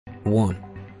1.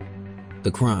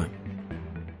 The crime.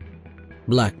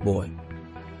 Black boy.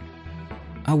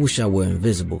 I wish I were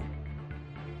invisible,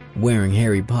 wearing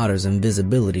Harry Potter's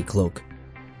invisibility cloak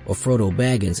or Frodo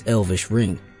Baggins' elvish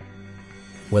ring.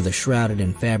 Whether shrouded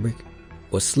in fabric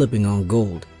or slipping on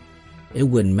gold, it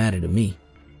wouldn't matter to me.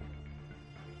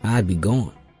 I'd be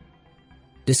gone.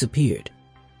 Disappeared.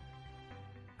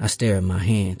 I stare at my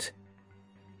hands.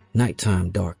 Nighttime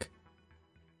dark.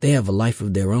 They have a life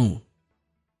of their own.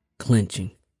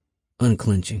 Clenching,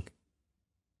 unclenching.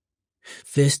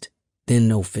 Fist, then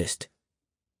no fist.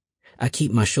 I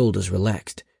keep my shoulders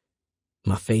relaxed.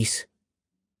 My face,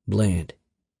 bland.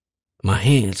 My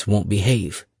hands won't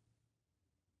behave.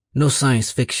 No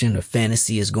science fiction or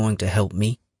fantasy is going to help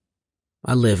me.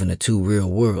 I live in a too real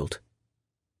world.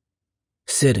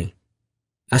 Sitting,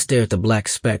 I stare at the black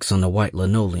specks on the white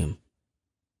linoleum.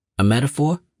 A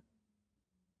metaphor?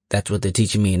 That's what they're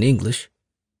teaching me in English.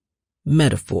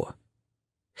 Metaphor.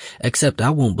 Except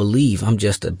I won't believe I'm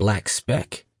just a black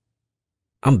speck.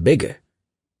 I'm bigger.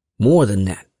 More than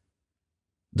that.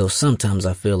 Though sometimes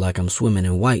I feel like I'm swimming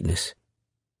in whiteness.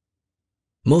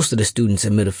 Most of the students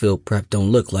at Middlefield Prep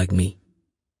don't look like me.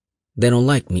 They don't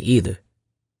like me either.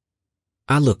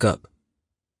 I look up.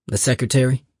 The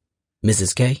secretary,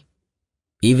 Mrs. K,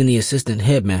 even the assistant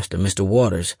headmaster, Mr.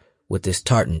 Waters, with his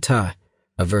tartan tie,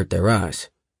 avert their eyes.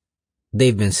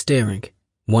 They've been staring,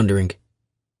 wondering,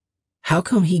 how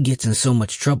come he gets in so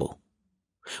much trouble?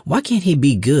 Why can't he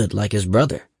be good like his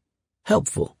brother?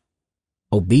 Helpful,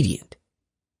 obedient.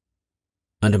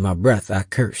 Under my breath, I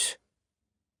curse.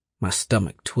 My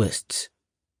stomach twists.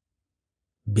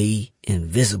 Be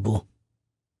invisible.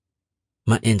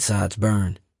 My insides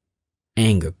burn.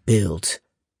 Anger builds.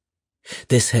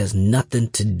 This has nothing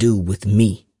to do with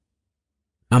me.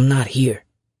 I'm not here.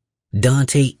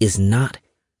 Donte is not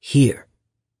here.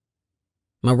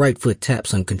 My right foot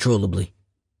taps uncontrollably.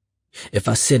 If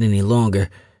I sit any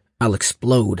longer, I'll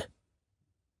explode.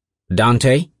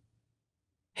 Donte?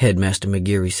 Headmaster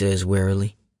McGeary says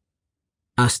warily.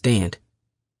 I stand.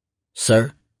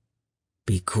 Sir?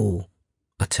 Be cool,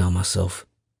 I tell myself.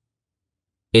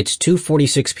 It's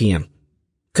 2:46 p.m.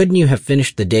 Couldn't you have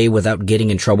finished the day without getting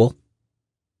in trouble?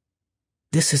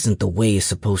 This isn't the way it's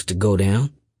supposed to go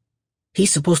down.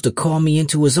 He's supposed to call me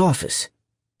into his office,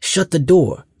 shut the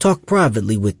door, talk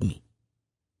privately with me.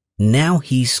 Now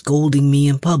he's scolding me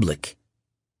in public.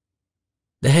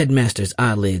 The headmaster's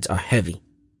eyelids are heavy,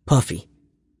 puffy.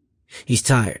 He's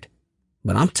tired,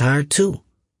 but I'm tired too.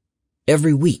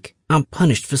 Every week, I'm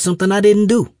punished for something I didn't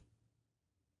do.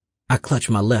 I clutch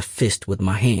my left fist with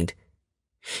my hand.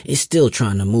 It's still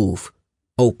trying to move,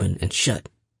 open and shut.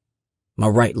 My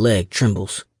right leg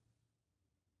trembles.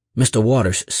 Mr.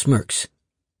 Waters smirks.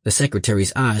 The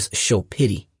secretary's eyes show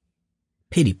pity.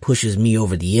 Pity pushes me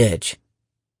over the edge.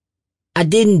 I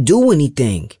didn't do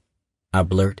anything, I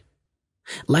blurt.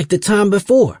 Like the time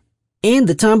before, and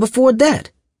the time before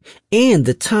that, and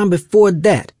the time before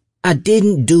that. I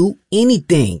didn't do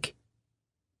anything.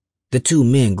 The two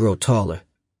men grow taller,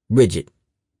 rigid,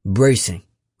 bracing,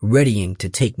 readying to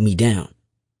take me down.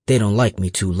 They don't like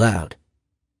me too loud.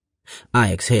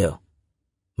 I exhale.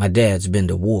 My dad's been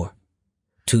to war.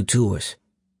 2 tours.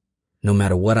 No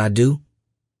matter what I do,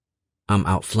 I'm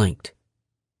outflanked.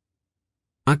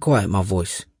 I quiet my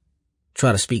voice,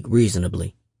 try to speak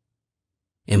reasonably.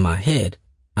 In my head,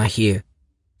 I hear,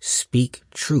 speak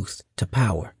truth to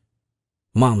power.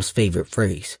 Mom's favorite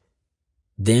phrase.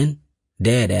 Then,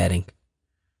 Dad adding,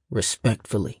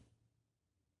 respectfully.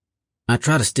 I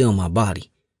try to still my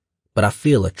body, but I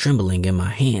feel a trembling in my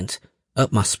hands,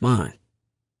 up my spine.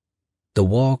 The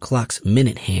wall clock's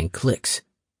minute hand clicks.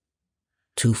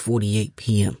 2:48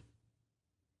 p.m.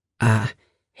 I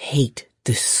hate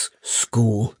this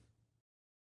school.